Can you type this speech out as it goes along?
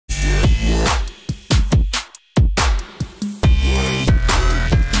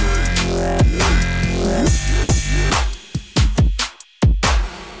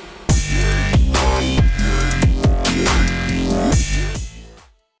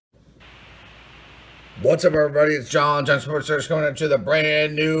What's up, everybody? It's John Sports Search coming at you with a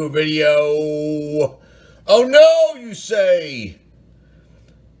brand new video. Oh no, you say?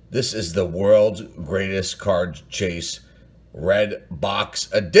 This is the world's greatest card chase red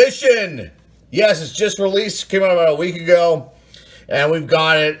box edition. Yes, it's just released. Came out about a week ago. And we've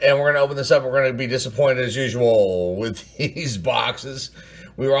got it. And we're going to open this up. We're going to be disappointed as usual with these boxes.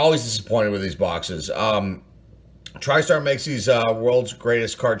 We were always disappointed with these boxes. TriStar makes these world's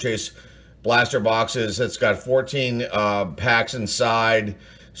greatest card chase blaster boxes. It's got 14 packs inside,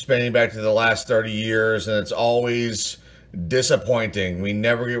 spanning back to the last 30 years, and it's always disappointing. We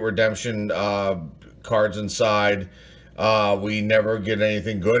never get redemption cards inside. We never get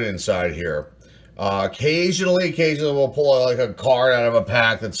anything good inside here. Occasionally we'll pull like a card out of a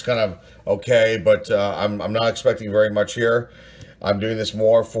pack that's kind of okay, but I'm not expecting very much here. I'm doing this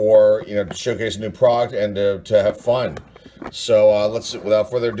more for, to showcase a new product and to have fun. So without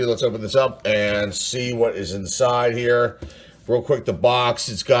further ado, let's open this up and see what is inside here. Real quick, the box,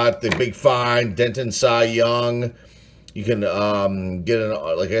 it's got the big find, Denton Cy Young. You can get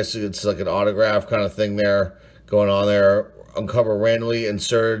I guess it's like an autograph kind of thing there going on there. Uncover randomly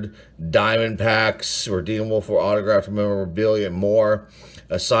inserted diamond packs, redeemable for autographed memorabilia and more.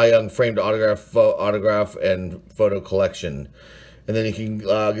 A Cy Young framed autograph and photo collection. And then you can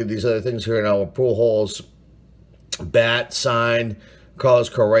get these other things here now. Pujols bat signed, Carlos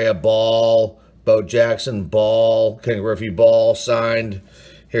Correa ball, Bo Jackson ball, Ken Griffey ball signed.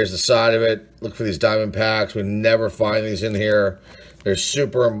 Here's the side of it. Look for these diamond packs. We never find these in here. They're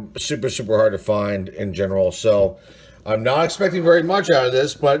super hard to find in general. So I'm not expecting very much out of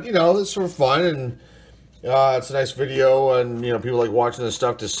this, but it's for fun, and it's a nice video, and people like watching this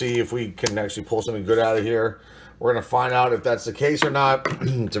stuff to see if we can actually pull something good out of here. We're gonna find out if that's the case or not.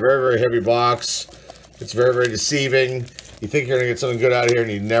 It's a very heavy box. It's very deceiving. You think you're gonna get something good out of here,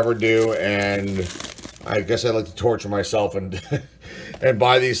 and you never do. And I guess I like to torture myself and and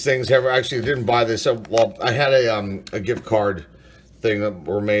buy these things. Actually, I didn't buy this. Well, I had a gift card thing, the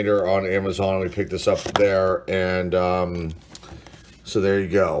remainder on Amazon. We picked this up there, and so there you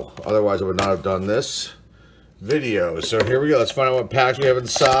go. Otherwise, I would not have done this video. So here we go. Let's find out what packs we have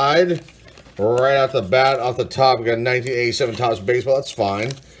inside. Right off the bat, off the top, we got 1987 Topps Baseball. That's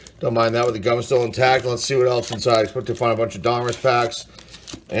fine. Don't mind that with the gum still intact. Let's see what else inside. Expect to find a bunch of Donruss packs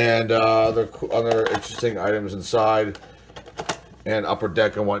and other interesting items inside and upper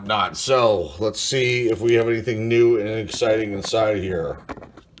deck and whatnot. So let's see if we have anything new and exciting inside here.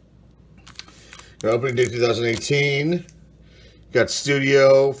 Opening day 2018. Got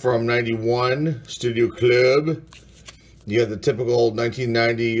Studio from 91, Studio Club. You have the typical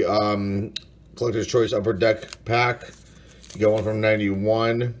 1990 Collector's Choice Upper Deck pack. You got one from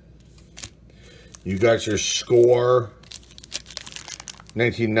 91. You got your Score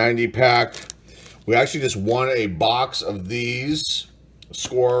 1990 pack. We actually just won a box of these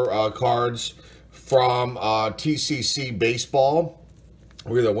Score cards from TCC Baseball.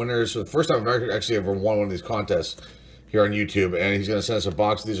 We're the winners for the first time I've actually ever won one of these contests here on YouTube, and he's going to send us a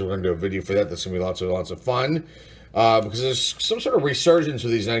box of these. We're going to do a video for that. That's going to be lots of fun. Because there's some sort of resurgence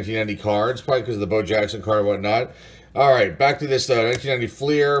with these 1990 cards, probably because of the Bo Jackson card and whatnot. All right, back to this 1990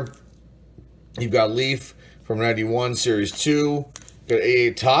 Fleer. You've got Leaf from 91, Series 2. Got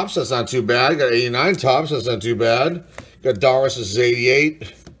 88 Topps, that's not too bad. Got 89 Topps, that's not too bad. Got Donruss, this is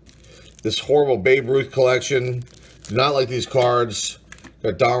 88. This horrible Babe Ruth collection. Do not like these cards.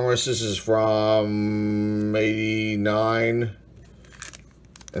 Got Donruss, this is from 89.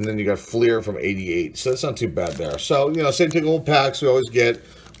 And then you got Fleer from 88. So that's not too bad there. So, same typical packs we always get.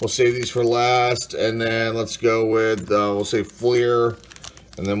 We'll save these for last. And then let's go with, we'll say Fleer.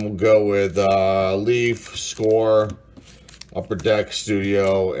 And then we'll go with Leaf, Score, Upper Deck,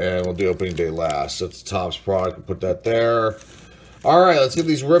 Studio. And we'll do opening day last. So it's the Topps product. We'll put that there. All right, let's get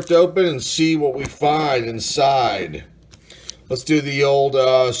these ripped open and see what we find inside. Let's do the old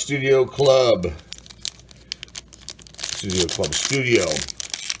Studio Club. Studio Club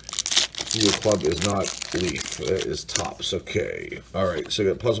is not Leaf. It is Topps. Okay. All right. So we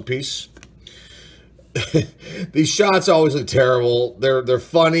got puzzle piece. These shots always look terrible. They're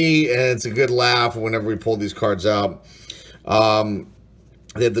funny, and it's a good laugh whenever we pull these cards out.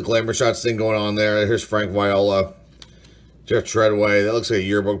 They have the glamour shots thing going on there. Here's Frank Viola, Jeff Treadway. That looks like a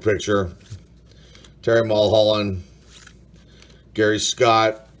yearbook picture. Terry Mulholland, Gary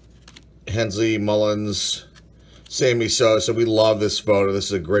Scott, Hensley Mullins, Sammy Sosa. We love this photo. This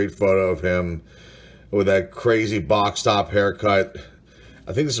is a great photo of him with that crazy box top haircut.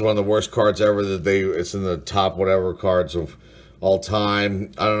 I think this is one of the worst cards ever that it's in the top whatever cards of all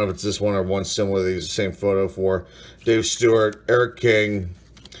time. I don't know if it's this one or one similar to these, same photo for Dave Stewart, Eric King,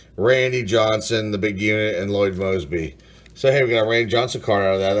 Randy Johnson, the big unit, and Lloyd Mosby. So, hey, we got a Randy Johnson card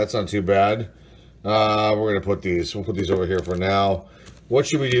out of that. That's not too bad. We're going to put these. We'll put these over here for now. What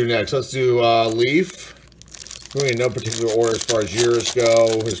should we do next? Let's do Leaf. We're in no particular order as far as years go.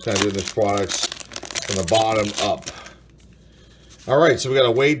 We're just kind of doing this products from the bottom up. All right, so we got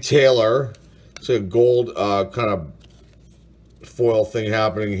a Wade Taylor. It's a gold kind of foil thing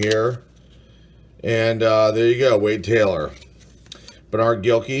happening here. And there you go, Wade Taylor. Bernard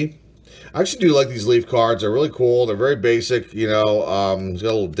Gilkey. I actually do like these Leaf cards. They're really cool. They're very basic, you know. It's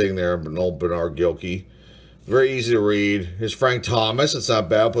got a little ding there, but an old Bernard Gilkey. Very easy to read. Here's Frank Thomas. It's not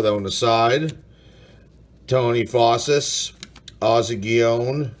bad. Put that on the side. Tony Fossis. Ozzie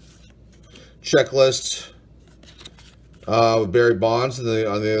Guillon. Checklist. With Barry Bonds on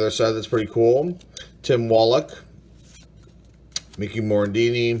the other side. That's pretty cool. Tim Wallach. Mickey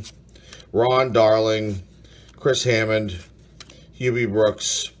Morandini. Ron Darling. Chris Hammond. Hubie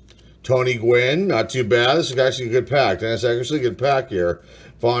Brooks. Tony Gwynn. Not too bad. This is actually a good pack. That's actually a good pack here.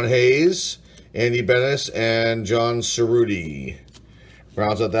 Vaughn Hayes. Andy Bennis. And John Cerruti.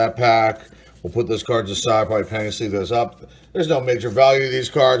 Rounds out that pack. We'll put those cards aside. Probably planning to sleeve those up. There's no major value to these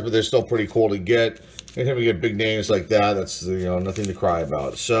cards, but they're still pretty cool to get. Anytime we get big names like that, that's, you know, nothing to cry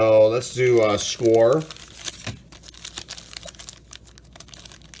about. So let's do Score.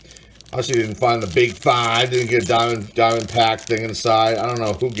 Obviously, didn't find the big five. Didn't get a diamond pack thing inside. I don't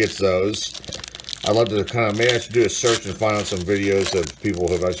know who gets those. I'd love to kind of, maybe I should do a search and find out some videos of people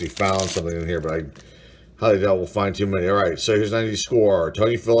who have actually found something in here, but I highly doubt we'll find too many. All right, so here's 90 Score.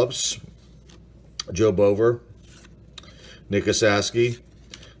 Tony Phillips, Joe Bover, Nick Osaski,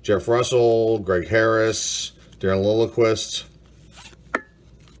 Jeff Russell, Greg Harris, Darren Lilliquist.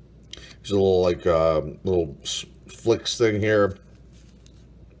 There's a little, like, little flicks thing here.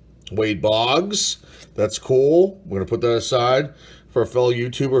 Wade Boggs. That's cool. We're going to put that aside for a fellow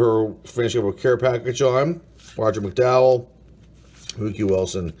YouTuber who are finishing up a care package on. Roger McDowell, Mookie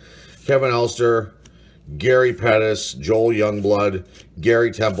Wilson, Kevin Elster, Gary Pettis, Joel Youngblood,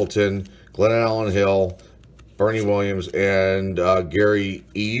 Gary Templeton, Glenn Allen Hill, Bernie Williams, and Gary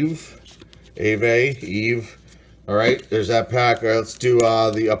Eve. All right, there's that pack. Let's do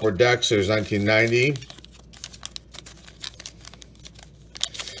the Upper Decks. There's 1990.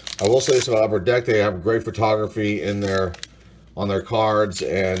 I will say this about Upper Deck. They have great photography in their, on their cards,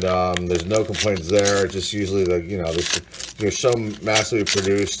 and there's no complaints there. It's just usually the, you know, there's so massively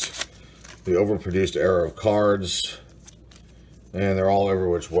produced, the overproduced era of cards. And they're all every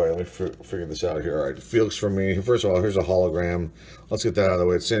which way. Let me figure this out here. All right, Felix for me. First of all, here's a hologram. Let's get that out of the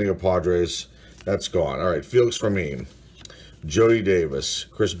way. It's San Diego Padres. That's gone. All right, Felix for me. Jody Davis.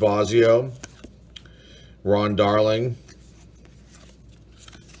 Chris Bosio. Ron Darling.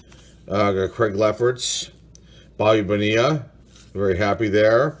 Craig Lefferts. Bobby Bonilla. Very happy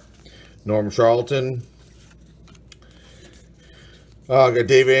there. Norm Charlton. Got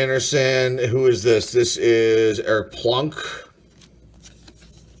Dave Anderson. Who is this? This is Eric Plunk.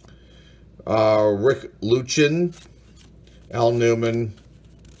 Rick Luchin, Al Newman,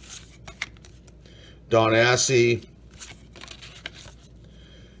 Don Assey,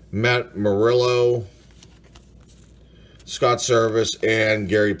 Matt Murillo, Scott Service, and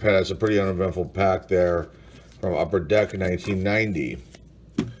Gary Pettis. A pretty uneventful pack there from Upper Deck in 1990.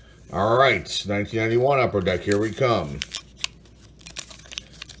 All right, 1991 Upper Deck. Here we come.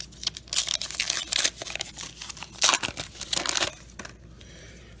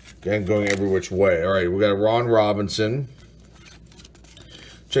 Again, going every which way. All right, we got Ron Robinson.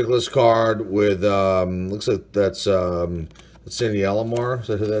 Checklist card with, looks like that's Sandy Alomar. Is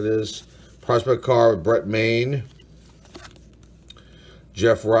that who that is? Prospect card with Brett Maine.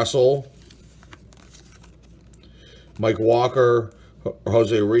 Jeff Russell. Mike Walker.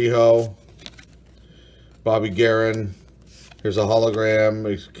 Jose Rijo. Bobby Guerin. Here's a hologram.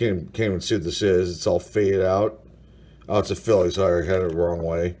 You can't even see what this is. It's all faded out. Oh, it's a Phillies. Sorry, I had it the wrong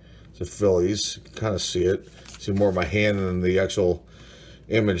way. The Phillies, you can kind of see it. See more of my hand than the actual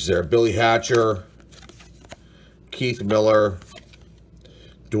image there. Billy Hatcher, Keith Miller,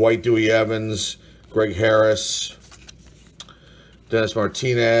 Dwight Dewey Evans, Greg Harris, Dennis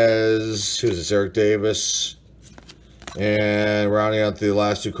Martinez, who's this, Eric Davis, and rounding out the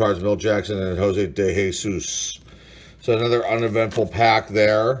last two cards, Milt Jackson and Jose De Jesus. So another uneventful pack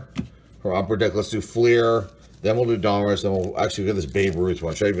there from Upper Deck. Let's do Fleer. Then we'll do Donruss, then we'll actually get this Babe Ruth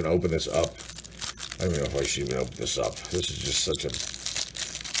one. Should I even open this up? I don't even know if I should even open this up. This is just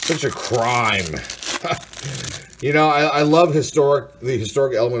such a crime. You know, I love the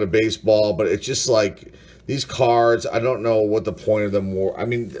historic element of baseball, but it's just like these cards, I don't know what the point of them were. I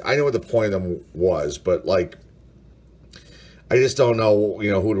mean, I know what the point of them was, but like, I just don't know,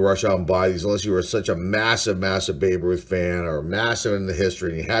 who to rush out and buy these unless you were such a massive, massive Babe Ruth fan or massive in the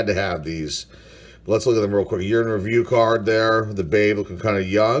history and you had to have these. But let's look at them real quick. Year in review card there. The Babe looking kind of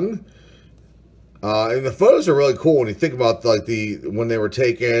young. And the photos are really cool when you think about like when they were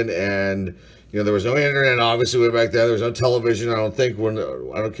taken, and there was no internet obviously way back then. There was no television. I don't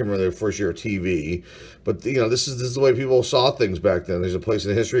remember the first year of TV, but this is the way people saw things back then. There's a place in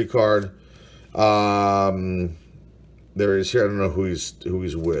the history card. There is here. I don't know who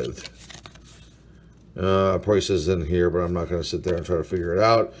he's with. Probably says in here, but I'm not going to sit there and try to figure it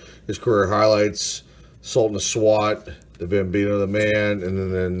out. His career highlights: Sultan of SWAT, the Bambino, the Man,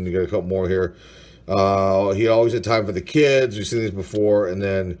 and then you got a couple more here. He always had time for the kids. We've seen these before, and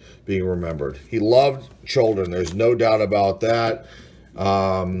then being remembered. He loved children. There's no doubt about that.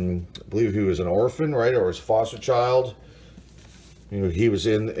 I believe he was an orphan, right, or his foster child. He was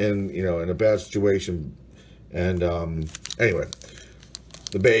in a bad situation, and anyway,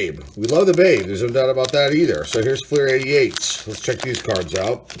 the Babe. We love the Babe. There's no doubt about that either. So here's Fleer 88s. Let's check these cards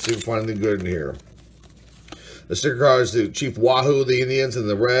out. Let's see if we find anything good in here. The sticker card is the Chief Wahoo, the Indians, and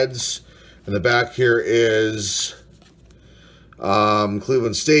the Reds. And the back here is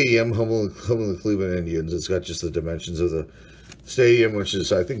Cleveland Stadium, home of the Cleveland Indians. It's got just the dimensions of the stadium, which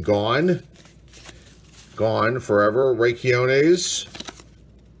is, I think, gone forever. Ray Quiones.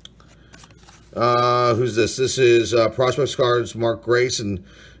 Who's this? This is Prospects Cards, Mark Grace and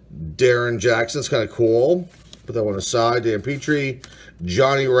Darren Jackson. It's kind of cool. Put that one aside. Dan Petrie,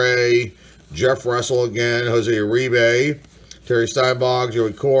 Johnny Ray, Jeff Russell again, Jose Uribe, Terry Steinbach,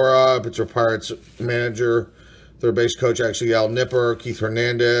 Joey Cora, Pittsburgh Pirates manager, third base coach, actually Al Nipper, Keith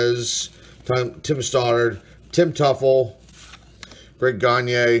Hernandez, Tim Stoddard, Tim Tuffle, Greg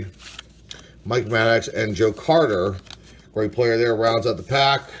Gagne, Mike Maddox, and Joe Carter. Great player there, rounds out the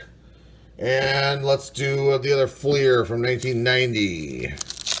pack. And let's do the other Fleer from 1990.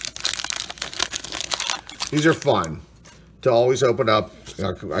 These are fun to always open up.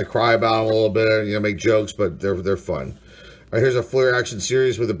 I cry about them a little bit, make jokes, but they're fun. All right, here's a Fleer Action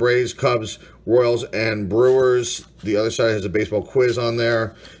Series with the Braves, Cubs, Royals, and Brewers. The other side has a baseball quiz on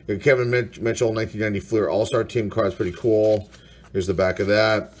there. Kevin Mitchell, 1990 Fleer All-Star Team card. It's pretty cool. Here's the back of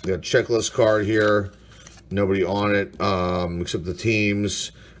that. We got a checklist card here. Nobody on it except the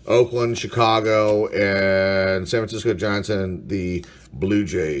teams. Oakland, Chicago, and San Francisco Giants and the Blue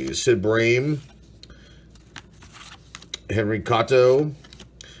Jays. Sid Bream, Henry Cotto,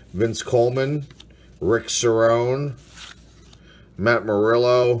 Vince Coleman, Rick Cerrone, Matt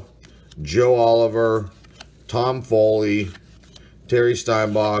Murillo, Joe Oliver, Tom Foley, Terry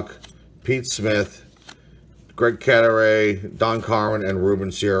Steinbach, Pete Smith, Greg Cadaret, Don Carmen, and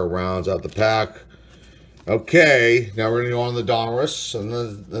Ruben Sierra rounds out the pack. Okay, now we're going to go on the Donruss and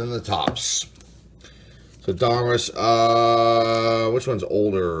then the Topps. So Donruss, which one's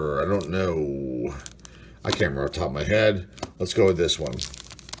older? I don't know. I can't remember off the top of my head. Let's go with this one.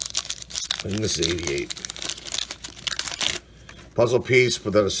 I think this is 88. Puzzle piece,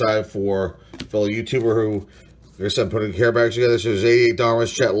 put that aside for a fellow YouTuber who, like I said, putting care bags together. So there's 88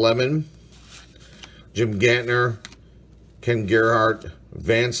 Donruss, Chet Lemon, Jim Gantner, Ken Gerhardt,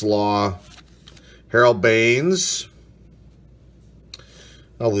 Vance Law, Harold Baines.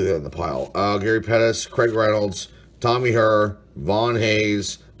 I'll leave that in the pile. Gary Pettis, Craig Reynolds, Tommy Herr, Vaughn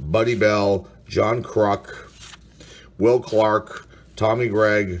Hayes, Buddy Bell, John Kruk, Will Clark, Tommy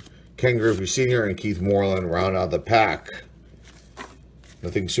Gregg, Ken Griffey Sr., and Keith Moreland round out the pack.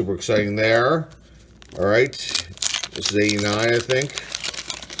 Nothing super exciting there. All right. This is 89, I think.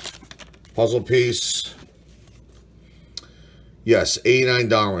 Puzzle piece. Yes, 89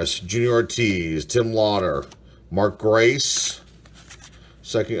 Donruss, Junior Ortiz, Tim Lauder, Mark Grace.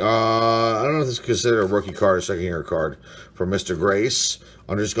 Second, I don't know if this is considered a rookie card or second year card for Mr. Grace.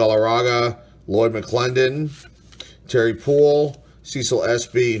 Andres Galarraga, Lloyd McClendon, Terry Poole, Cecil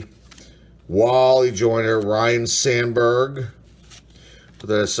Espy, Wally Joyner, Ryan Sandberg. Put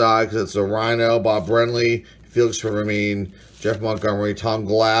that aside because it's a Rhino, Bob Brenly, Felix Fermin, Jeff Montgomery, Tom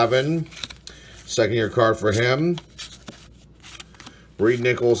Glavine. Second year card for him. Reed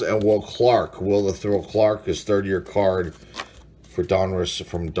Nichols and Will Clark. Will the Thrill Clark, his third year card for Donruss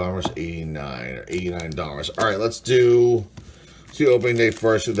from Donruss 89 or 89 Donruss. All right, let's do opening day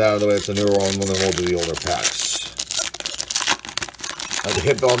first. With that out of the way, it's a newer one, and then we'll do the older packs. The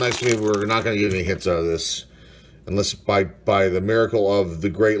hit bell next to me. We're not going to get any hits out of this unless by the miracle of the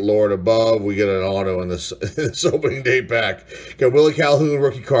great Lord above, we get an auto in this opening day pack. Got Willie Calhoun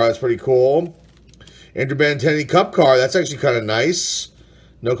rookie card. That's pretty cool. Andrew Benintendi Cup card. That's actually kind of nice.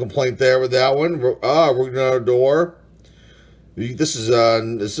 No complaint there with that one. Ruben Odor. This is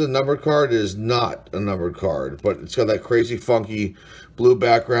a numbered card. It is not a numbered card, but it's got that crazy funky blue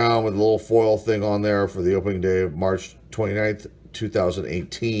background with a little foil thing on there for the opening day of March 29th,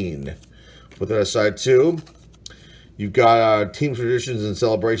 2018. Put that aside too. You've got team traditions and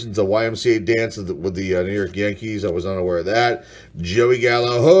celebrations, the YMCA dance with the New York Yankees. I was unaware of that. Joey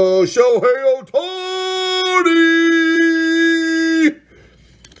Gallo, ho, Shohei Ohtani.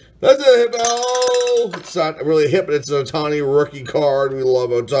 That's a hit ball. It's not really a hit, but it's an Ohtani rookie card. We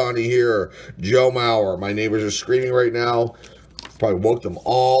love Ohtani here. Joe Mauer. My neighbors are screaming right now. Probably woke them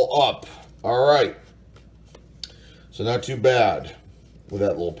all up. All right. So not too bad with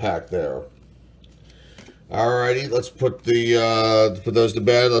that little pack there. Alrighty, let's put put those to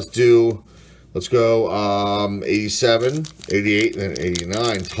bed. Let's go 87, 88, and then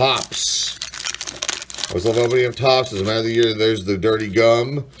 89. Tops. I always love opening up tops. Doesn't matter the year. There's the dirty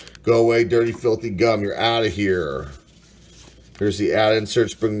gum. Go away, dirty, filthy gum. You're out of here. Here's the ad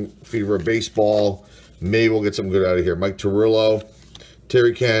insert. Spring Fever Baseball. Maybe we'll get something good out of here. Mike Turillo,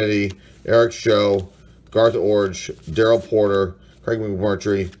 Terry Kennedy, Eric Show, Garth Orge, Daryl Porter, Craig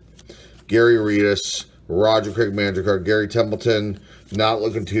McMurtry, Gary Reedus, Roger Craig manager card, Gary Templeton. Not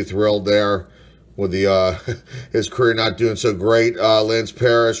looking too thrilled there with the his career not doing so great. Lance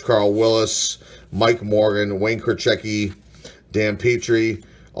Parrish, Carl Willis, Mike Morgan, Wayne Krzyzewski, Dan Petrie,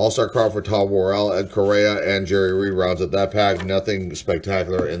 All-Star card for Tom Worrell, Ed Correa, and Jerry Reed rounds up that pack. Nothing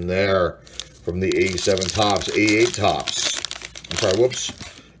spectacular in there from the 87 tops. 88 tops. I'm sorry, whoops.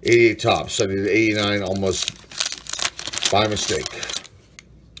 88 tops. I did 89 almost by mistake.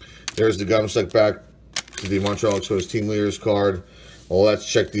 There's the gum stuck back to the Montreal Expos Team Leaders card. Well, let's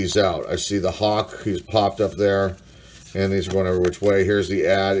check these out. I see the Hawk. He's popped up there. And these are going every which way. Here's the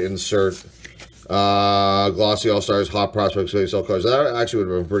ad insert. Glossy All-Stars Hot Prospects Baseball cards. That actually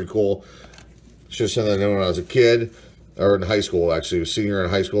would have been pretty cool. Should have sent that in when I was a kid. Or in high school, actually. Senior in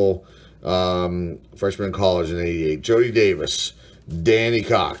high school. Freshman in college in 88. Jody Davis. Danny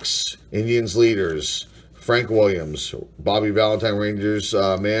Cox. Indians Leaders. Frank Williams. Bobby Valentine Rangers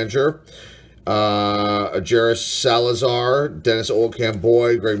manager. Ajeris Salazar, Dennis Oldcamp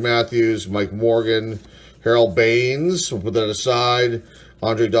Boyd, Greg Matthews, Mike Morgan, Harold Baines, we'll put that aside.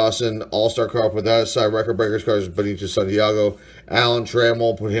 Andre Dawson, All-Star card, put that aside. Record Breakers cards, Benito Santiago. Alan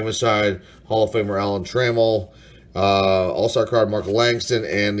Trammell, put him aside. Hall of Famer Alan Trammell. All-Star card, Mark Langston,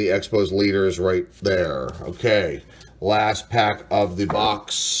 and the Expos Leaders right there. Okay, last pack of the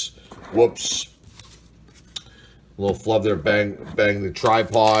box. Whoops. A little flub there, bang the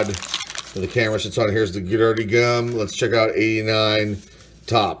tripod. The camera sits on. Here's the dirty gum. Let's check out 89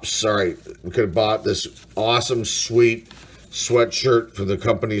 tops. All right, we could have bought this awesome, sweet sweatshirt from the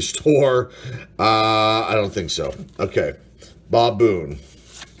company store. I don't think so. Okay, Bob Boone,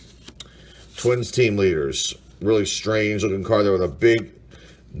 Twins Team Leaders. Really strange looking card there with a big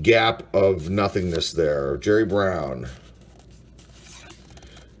gap of nothingness there. Jerry Brown,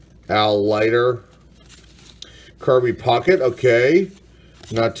 Al Leiter, Kirby Puckett. Okay.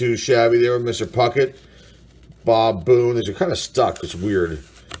 Not too shabby there with Mr. Puckett. Bob Boone. These are kind of stuck. It's weird.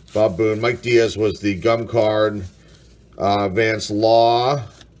 Bob Boone. Mike Diaz was the gum card. Vance Law.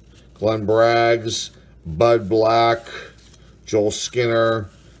 Glenn Braggs. Bud Black. Joel Skinner.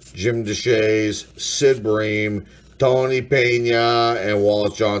 Jim Deshaies. Sid Bream. Tony Pena. And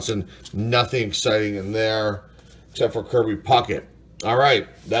Wallace Johnson. Nothing exciting in there except for Kirby Puckett. All right.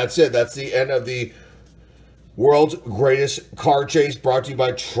 That's it. That's the end of the World's Greatest Card Chase, brought to you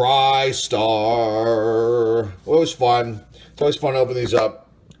by TriStar. Well, it was fun. It's always fun to open these up.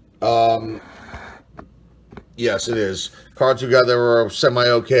 Yes, it is. Cards we got there were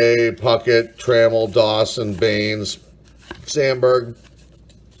semi-okay. Puckett, Trammell, Dawson, Baines, Sandberg.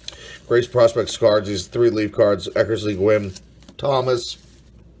 Grace Prospects cards. These 3-leaf cards. Eckersley, Gwynn, Thomas.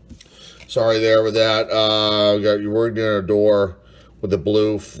 Sorry there with that. We got you working in a door with the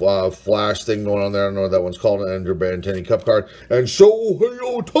blue flash thing going on there. I don't know what that one's called. An Andrew Benintendi Cup card. And Shohei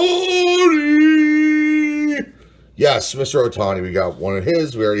Ohtani! Yes, Mr. Ohtani. We got one of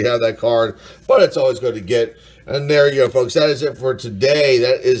his. We already have that card. But it's always good to get. And there you go, folks. That is it for today.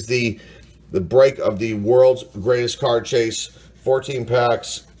 That is the break of the World's Greatest Card Chase. 14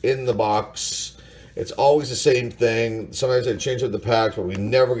 packs in the box. It's always the same thing. Sometimes they change up the packs, but we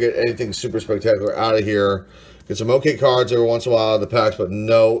never get anything super spectacular out of here. Get some okay cards every once in a while out of the packs, but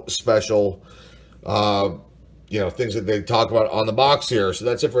no special, things that they talk about on the box here. So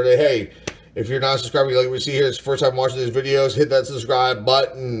that's it for today. Hey, if you're not subscribed, like we see here, it's the first time watching these videos, hit that subscribe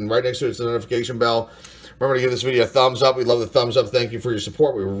button. Right next to it is the notification bell. Remember to give this video a thumbs up. We love the thumbs up. Thank you for your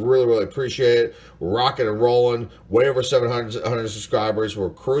support. We really, really appreciate it. We're rocking and rolling. Way over 700 subscribers.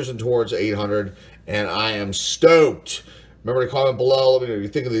 We're cruising towards 800, and I am stoked. Remember to comment below. Let me know what you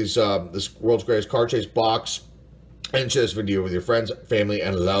think of these this world's greatest card chase box. And share this video with your friends, family,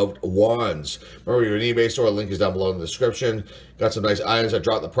 and loved ones. Remember, you're an eBay store. Link is down below in the description. Got some nice items. I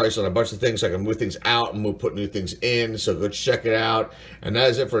dropped the price on a bunch of things so I can move things out and put new things in. So go check it out. And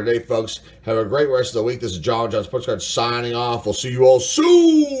that is it for today, folks. Have a great rest of the week. This is John Sports Card signing off. We'll see you all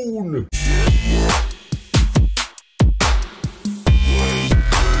soon.